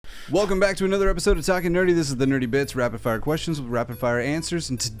Welcome back to another episode of Talking Nerdy. This is the Nerdy Bits, rapid fire questions with rapid fire answers.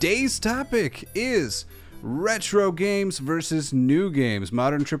 And today's topic is retro games versus new games,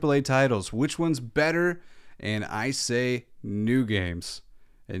 modern AAA titles. Which one's better? And I say new games.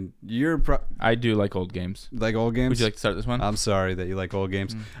 And I do like old games. Like old games? Would you like to start this one? I'm sorry that you like old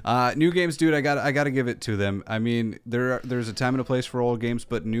games. New games, dude, I got to give it to them. I mean, there's a time and a place for old games,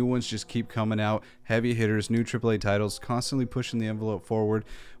 but new ones just keep coming out. Heavy hitters, new AAA titles, constantly pushing the envelope forward.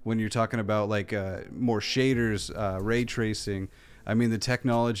 When you're talking about like more shaders, ray tracing, I mean, the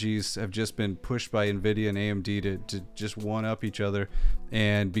technologies have just been pushed by NVIDIA and AMD to just one-up each other.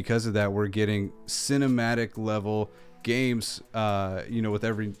 And because of that, we're getting cinematic level games, with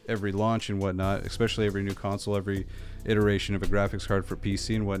every launch and whatnot, especially every new console, every iteration of a graphics card for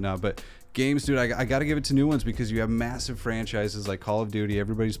PC and whatnot. But games, dude, I got to give it to new ones because you have massive franchises like Call of Duty.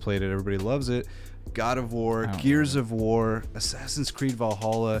 Everybody's played it. Everybody loves it. God of War, Gears of War, Assassin's Creed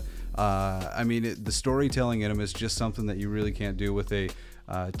Valhalla. The storytelling in them is just something that you really can't do with a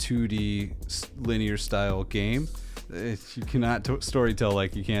 2D linear style game. You cannot storytell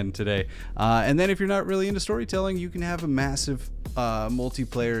like you can today. And then if you're not really into storytelling, you can have a massive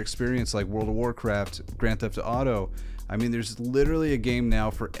multiplayer experience like World of Warcraft, Grand Theft Auto. I mean, there's literally a game now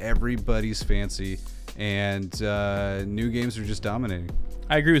for everybody's fancy, and new games are just dominating.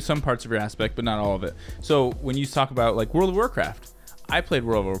 I agree with some parts of your aspect, but not all of it. So when you talk about like World of Warcraft, I played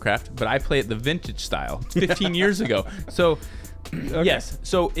World of Warcraft, but I play it the vintage style 15 years ago. So okay. Yes.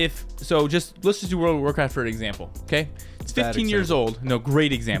 So let's just do World of Warcraft for an example. Okay. It's 15 years old. No,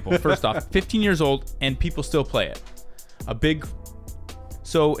 great example. First off, 15 years old and people still play it.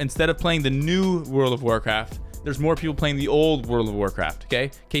 So instead of playing the new World of Warcraft, there's more people playing the old World of Warcraft.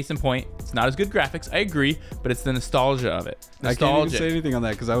 Okay. Case in point, it's not as good graphics. I agree, but it's the nostalgia of it. I can't even say anything on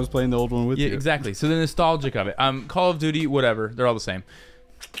that because I was playing the old one with you. Yeah, exactly. So the nostalgic of it. Call of Duty, whatever. They're all the same.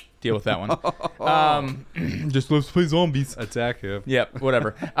 Deal with that one. Just let's play zombies. Attack him. Yep,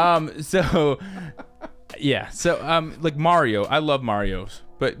 whatever. Like Mario. I love Marios,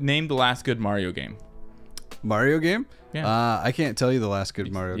 but name the last good Mario game. Mario game? Yeah. I can't tell you the last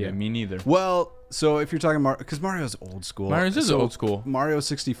good Mario game. Yeah, me neither. Well, so if you're talking Mario, because Mario's old school. Mario's old school. Mario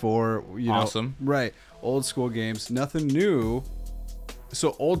 64, awesome. Right. Old school games, nothing new.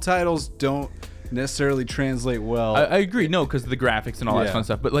 So old titles don't necessarily translate well. I agree. No, because of the graphics and all that fun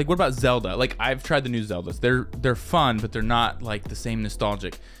stuff. But like, what about Zelda? Like, I've tried the new Zeldas. They're fun, but they're not like the same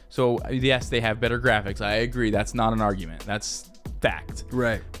nostalgic. So yes, they have better graphics. I agree. That's not an argument. That's fact.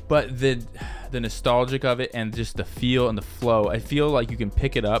 Right. But the nostalgic of it and just the feel and the flow, I feel like you can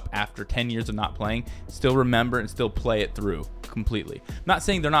pick it up after 10 years of not playing, still remember and still play it through completely. I'm not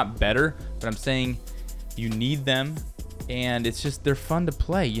saying they're not better, but I'm saying you need them. And it's just, they're fun to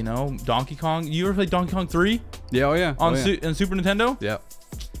play, you know? Donkey Kong. You ever played Donkey Kong 3? Yeah, oh yeah. On Super Nintendo? Yeah.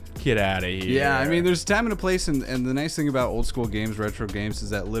 Get out of here. Yeah, I mean, there's time and a place, and the nice thing about old school games, retro games, is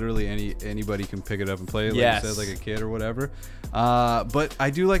that literally anybody can pick it up and play it, like you said, like a kid or whatever. But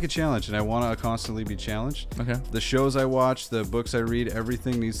I do like a challenge, and I want to constantly be challenged. Okay. The shows I watch, the books I read,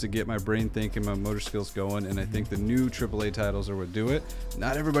 everything needs to get my brain thinking, my motor skills going, and I think the new AAA titles are what do it.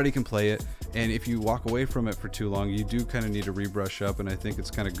 Not everybody can play it, and if you walk away from it for too long, you do kind of need to rebrush up, and I think it's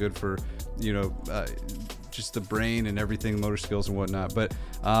kind of good for, just the brain and everything, motor skills and whatnot. But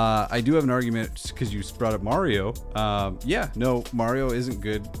I do have an argument because you brought up Mario. Mario isn't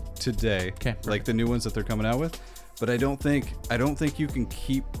good today. Okay, like the new ones that they're coming out with. But I don't think you can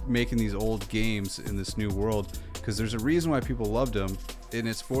keep making these old games in this new world, because there's a reason why people loved them, and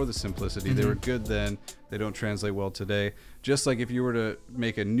it's for the simplicity. Mm-hmm. They were good then. They don't translate well today. Just like if you were to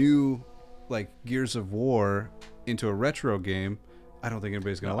make a new, like, Gears of War into a retro game, I don't think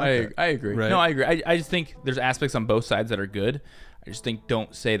anybody's going to like that. I agree. Right? No, I agree. I just think there's aspects on both sides that are good. I just think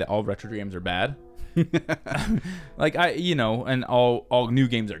don't say that all retro games are bad. And all new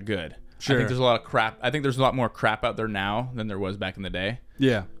games are good. Sure. I think there's a lot of crap. I think there's a lot more crap out there now than there was back in the day.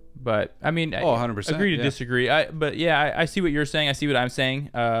 Yeah. But I mean, 100%. Agree to disagree. I see what you're saying. I see what I'm saying.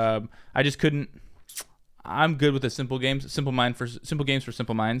 I just couldn't. I'm good with the simple games. Simple games for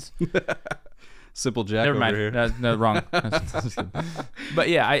simple minds. Simple Jack. Never mind. Over here. No, wrong. But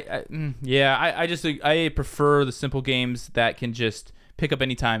yeah, I prefer the simple games that can just pick up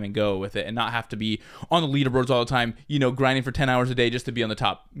any time and go with it, and not have to be on the leaderboards all the time. Grinding for 10 hours a day just to be on the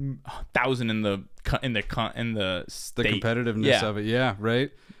top 1,000 in the state. The competitiveness of it. Yeah.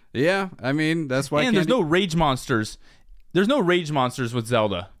 Right. Yeah. I mean, that's why. And there's no rage monsters. There's no rage monsters with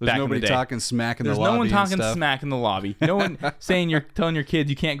Zelda. There's nobody in the day. talking smack in the lobby. There's no one talking smack in the lobby. No one telling your kids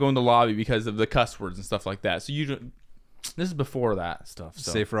you can't go in the lobby because of the cuss words and stuff like that. So This is before that stuff.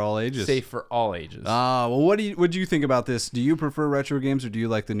 So. Safe for all ages. Safe for all ages. Well, what do you think about this? Do you prefer retro games or do you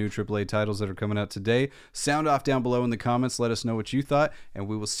like the new AAA titles that are coming out today? Sound off down below in the comments. Let us know what you thought, and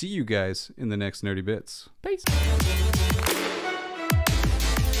we will see you guys in the next Nerdy Bits. Peace.